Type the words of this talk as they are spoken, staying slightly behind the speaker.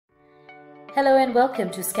Hello and welcome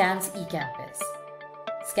to SKANS eCampus.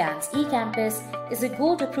 SKANS eCampus is a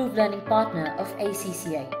gold-approved learning partner of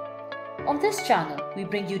ACCA. On this channel, we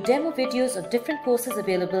bring you demo videos of different courses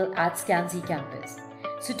available at SKANS eCampus.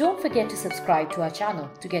 So don't forget to subscribe to our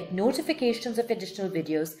channel to get notifications of additional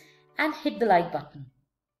videos and hit the like button.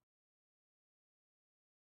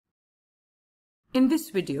 In this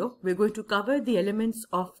video, we're going to cover the elements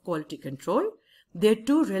of quality control. There are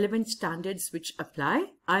two relevant standards which apply.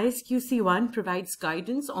 ISQC1 provides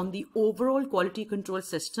guidance on the overall quality control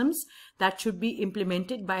systems that should be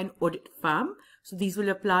implemented by an audit firm. So these will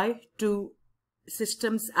apply to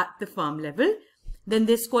systems at the firm level. Then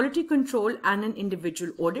there's quality control and an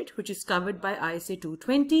individual audit, which is covered by ISA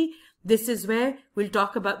 220. This is where we'll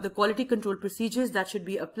talk about the quality control procedures that should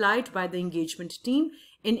be applied by the engagement team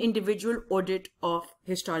in individual audit of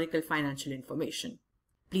historical financial information.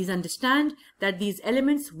 Please understand that these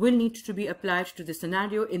elements will need to be applied to the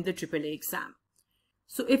scenario in the AAA exam.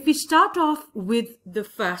 So if we start off with the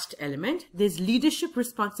first element, there's leadership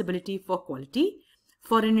responsibility for quality.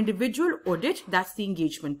 For an individual audit, that's the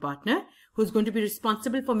engagement partner who's going to be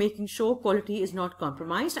responsible for making sure quality is not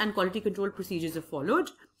compromised and quality control procedures are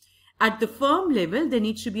followed. At the firm level, there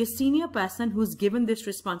needs to be a senior person who's given this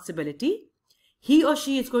responsibility. He or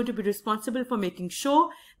she is going to be responsible for making sure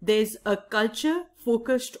there's a culture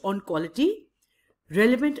focused on quality,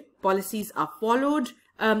 relevant policies are followed,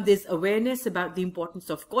 there's awareness about the importance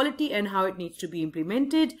of quality and how it needs to be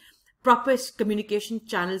implemented, proper communication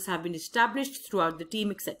channels have been established throughout the team,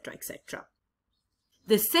 etc., etc.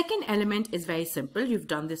 The second element is very simple. You've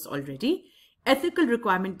done this already. Ethical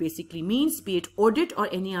requirement basically means, be it audit or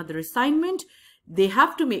any other assignment, they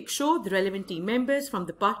have to make sure the relevant team members, from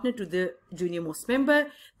the partner to the junior most member,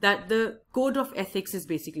 that the code of ethics is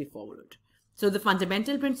basically followed. So the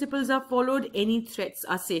fundamental principles are followed, any threats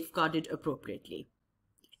are safeguarded appropriately.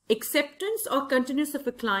 Acceptance or continuance of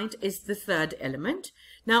a client is the third element.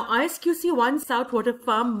 Now, ISQC1 Southwater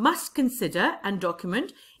firm must consider and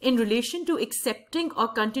document in relation to accepting or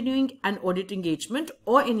continuing an audit engagement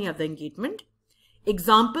or any other engagement.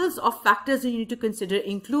 Examples of factors you need to consider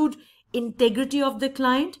include integrity of the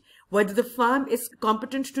client, whether the firm is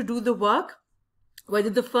competent to do the work, whether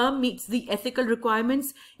the firm meets the ethical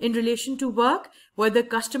requirements in relation to work, whether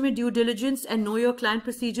customer due diligence and know your client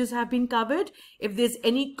procedures have been covered, if there's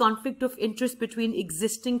any conflict of interest between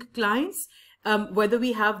existing clients, whether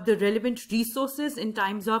we have the relevant resources in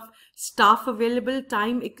terms of staff available,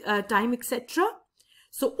 time, etc.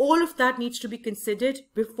 So all of that needs to be considered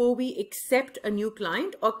before we accept a new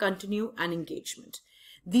client or continue an engagement.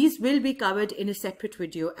 These will be covered in a separate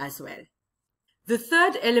video as well. The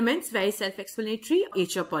third element is very self-explanatory,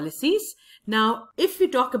 HR policies. Now, if we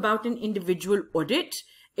talk about an individual audit,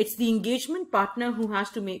 it's the engagement partner who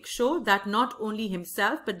has to make sure that not only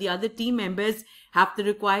himself, but the other team members have the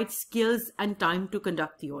required skills and time to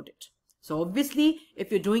conduct the audit. So obviously,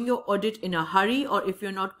 if you're doing your audit in a hurry or if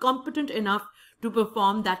you're not competent enough to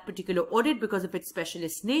perform that particular audit because of its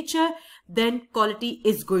specialist nature, then quality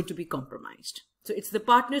is going to be compromised. So it's the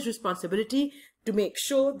partner's responsibility to make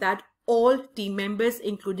sure that all team members,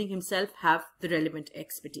 including himself, have the relevant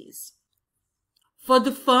expertise. For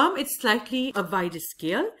the firm, it's slightly a wider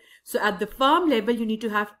scale. So at the firm level, you need to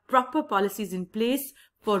have proper policies in place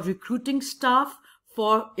for recruiting staff,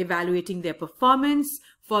 for evaluating their performance,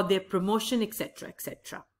 for their promotion, etc.,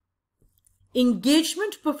 etc.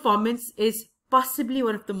 Engagement performance is possibly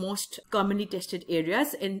one of the most commonly tested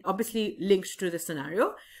areas and obviously linked to the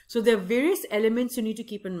scenario. So there are various elements you need to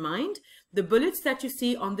keep in mind. The bullets that you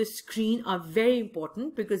see on the screen are very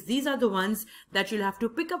important because these are the ones that you'll have to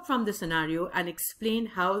pick up from the scenario and explain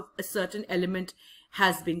how a certain element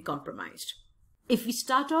has been compromised. If we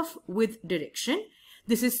start off with direction,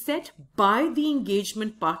 this is set by the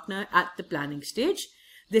engagement partner at the planning stage.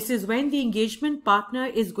 This is when the engagement partner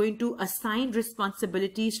is going to assign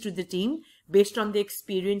responsibilities to the team based on their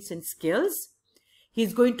experience and skills.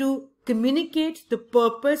 He's going to communicate the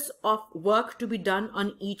purpose of work to be done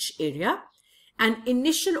on each area. An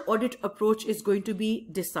initial audit approach is going to be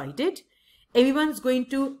decided. Everyone's going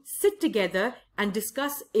to sit together and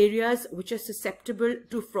discuss areas which are susceptible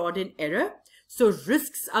to fraud and error. So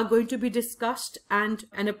risks are going to be discussed and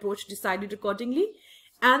an approach decided accordingly.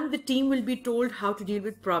 And the team will be told how to deal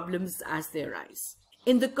with problems as they arise.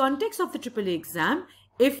 In the context of the AAA exam,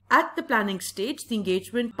 if at the planning stage, the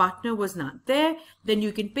engagement partner was not there, then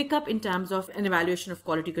you can pick up in terms of an evaluation of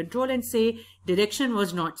quality control and say direction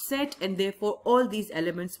was not set and therefore all these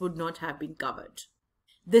elements would not have been covered.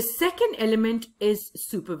 The second element is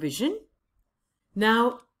supervision.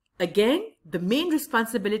 Now, again, the main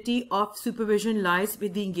responsibility of supervision lies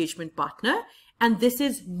with the engagement partner and this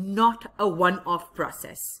is not a one-off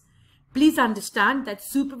process. Please understand that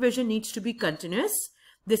supervision needs to be continuous.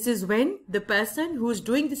 This is when the person who is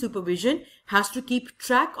doing the supervision has to keep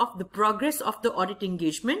track of the progress of the audit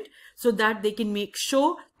engagement so that they can make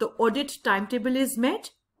sure the audit timetable is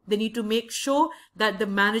met. They need to make sure that the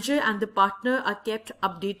manager and the partner are kept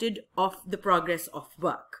updated of the progress of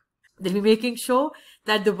work. They'll be making sure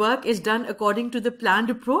that the work is done according to the planned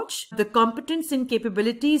approach. The competence and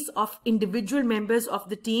capabilities of individual members of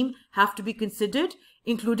the team have to be considered,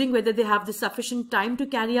 including whether they have the sufficient time to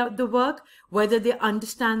carry out the work, whether they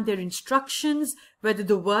understand their instructions, whether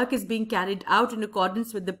the work is being carried out in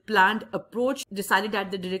accordance with the planned approach decided at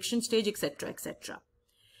the direction stage, etc., etc.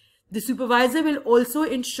 The supervisor will also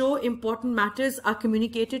ensure important matters are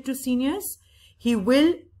communicated to seniors. He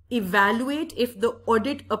will evaluate if the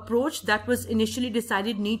audit approach that was initially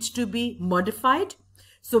decided needs to be modified.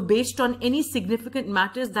 So based on any significant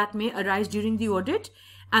matters that may arise during the audit,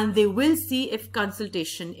 and they will see if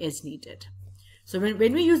consultation is needed. So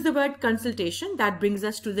when we use the word consultation, that brings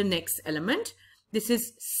us to the next element. This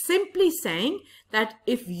is simply saying that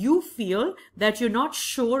if you feel that you're not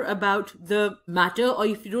sure about the matter, or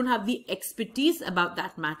if you don't have the expertise about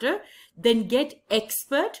that matter, then get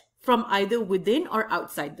expert from either within or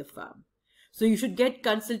outside the firm. So you should get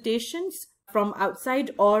consultations from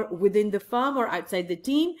outside or within the firm or outside the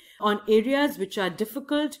team on areas which are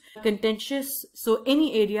difficult, contentious. So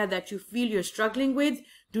any area that you feel you're struggling with,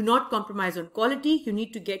 do not compromise on quality. You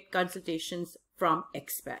need to get consultations from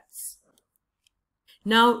experts.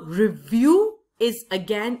 Now, review is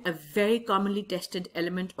again a very commonly tested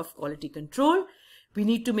element of quality control. We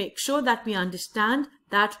need to make sure that we understand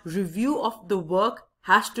that review of the work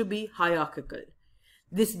has to be hierarchical.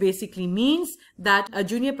 This basically means that a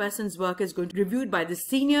junior person's work is going to be reviewed by the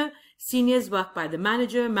senior, senior's work by the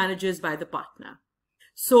manager, manager's by the partner.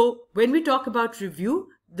 So when we talk about review,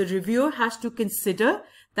 the reviewer has to consider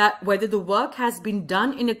that whether the work has been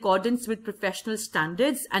done in accordance with professional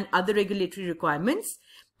standards and other regulatory requirements,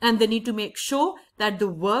 and they need to make sure that the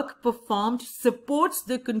work performed supports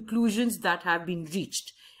the conclusions that have been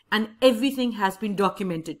reached and everything has been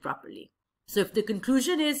documented properly. So if the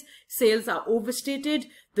conclusion is sales are overstated,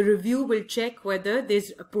 the review will check whether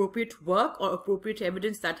there's appropriate work or appropriate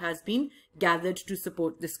evidence that has been gathered to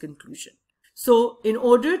support this conclusion. So in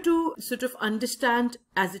order to sort of understand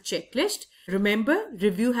as a checklist, remember,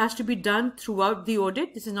 review has to be done throughout the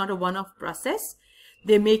audit. This is not a one-off process.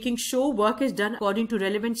 They're making sure work is done according to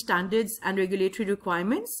relevant standards and regulatory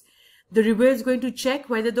requirements. The reviewer is going to check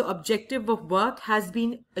whether the objective of work has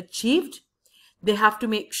been achieved. They have to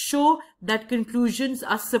make sure that conclusions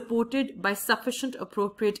are supported by sufficient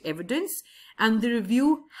appropriate evidence, and the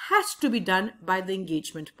review has to be done by the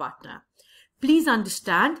engagement partner. Please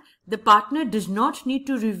understand, the partner does not need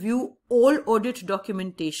to review all audit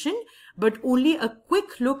documentation, but only a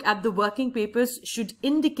quick look at the working papers should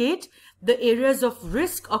indicate the areas of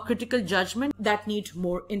risk or critical judgment that need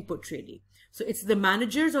more input really. So it's the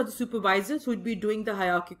managers or the supervisors who would be doing the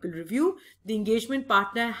hierarchical review. The engagement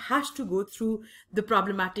partner has to go through the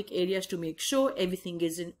problematic areas to make sure everything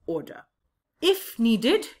is in order. If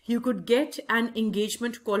needed, you could get an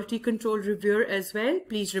engagement quality control reviewer as well.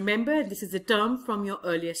 Please remember, this is a term from your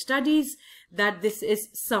earlier studies, that this is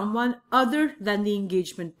someone other than the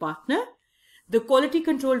engagement partner. The quality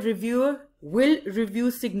control reviewer will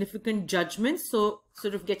review significant judgments, so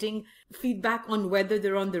sort of getting feedback on whether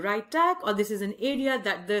they're on the right track or this is an area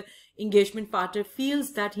that the engagement partner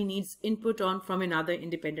feels that he needs input on from another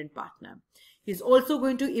independent partner. He's also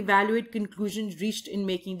going to evaluate conclusions reached in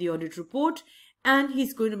making the audit report, and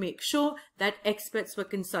he's going to make sure that experts were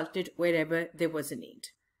consulted wherever there was a need.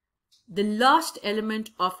 The last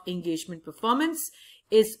element of engagement performance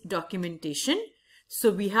is documentation. So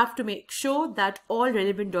we have to make sure that all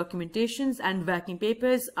relevant documentations and working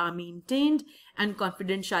papers are maintained and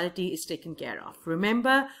confidentiality is taken care of.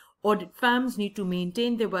 Remember, audit firms need to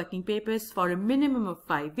maintain their working papers for a minimum of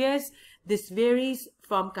 5 years. This varies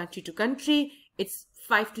from country to country. It's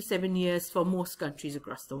 5 to 7 years for most countries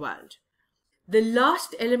across the world. The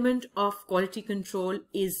last element of quality control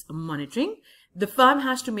is monitoring. The firm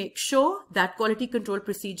has to make sure that quality control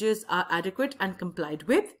procedures are adequate and complied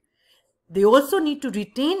with. They also need to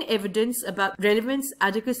retain evidence about relevance,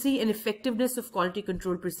 adequacy, and effectiveness of quality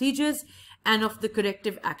control procedures and of the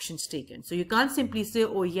corrective actions taken. So you can't simply say,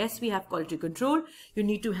 oh yes, we have quality control. You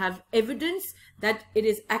need to have evidence that it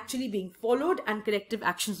is actually being followed and corrective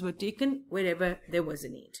actions were taken wherever there was a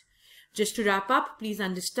need. Just to wrap up, please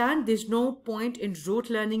understand there's no point in rote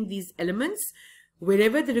learning these elements.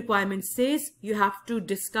 Wherever the requirement says you have to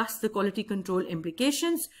discuss the quality control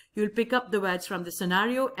implications, you'll pick up the words from the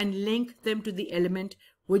scenario and link them to the element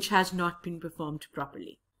which has not been performed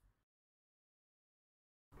properly.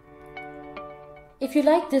 If you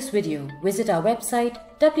like this video, visit our website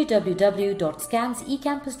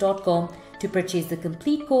www.skansecampus.com to purchase the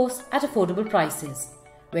complete course at affordable prices.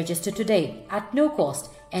 Register today at no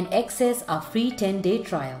cost and access our free 10-day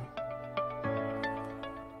trial.